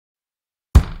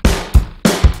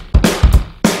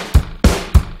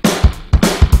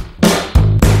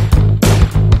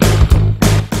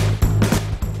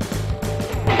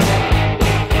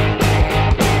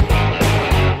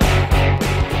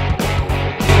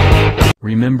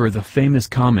Remember the famous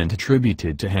comment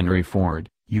attributed to Henry Ford,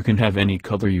 "You can have any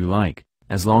color you like,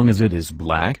 as long as it is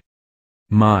black"?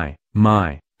 My,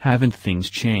 haven't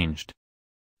things changed?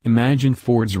 Imagine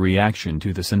Ford's reaction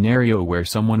to the scenario where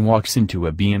someone walks into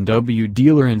a BMW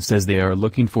dealer and says they are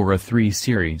looking for a 3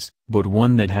 Series, but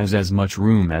one that has as much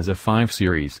room as a 5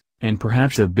 Series, and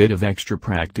perhaps a bit of extra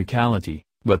practicality,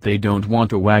 but they don't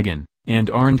want a wagon,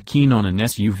 and aren't keen on an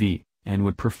SUV, and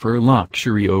would prefer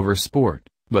luxury over sport,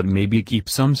 but maybe keep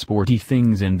some sporty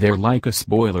things in there like a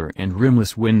spoiler and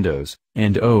rimless windows,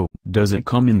 and oh, does it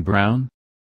come in brown?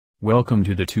 Welcome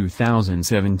to the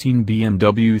 2017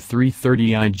 BMW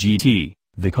 330i GT,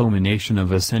 the culmination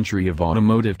of a century of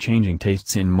automotive changing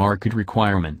tastes and market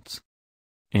requirements.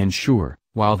 And sure,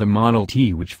 while the Model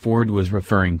T, which Ford was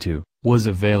referring to, was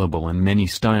available in many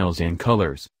styles and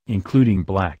colors, including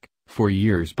black, for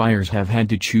years buyers have had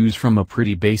to choose from a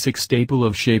pretty basic staple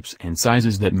of shapes and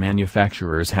sizes that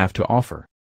manufacturers have to offer.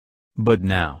 But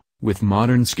now, with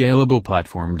modern scalable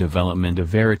platform development, a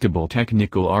veritable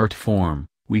technical art form,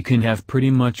 we can have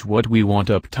pretty much what we want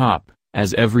up top,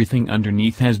 as everything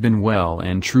underneath has been well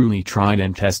and truly tried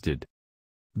and tested.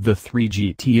 The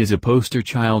 3GT is a poster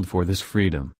child for this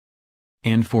freedom.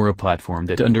 And for a platform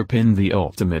that underpinned the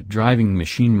ultimate driving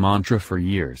machine mantra for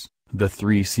years, the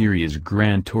 3 Series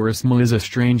Gran Turismo is a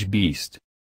strange beast.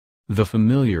 The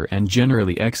familiar and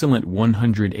generally excellent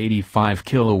 185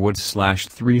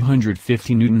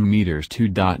 kilowatts/350 Nm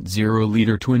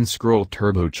 2.0-liter twin-scroll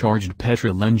turbocharged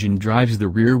petrol engine drives the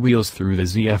rear wheels through the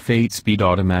ZF 8-speed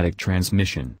automatic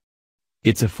transmission.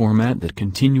 It's a format that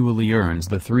continually earns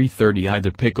the 330i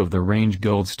the pick of the range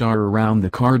gold star around the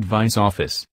car advice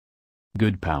office.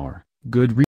 Good power,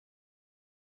 good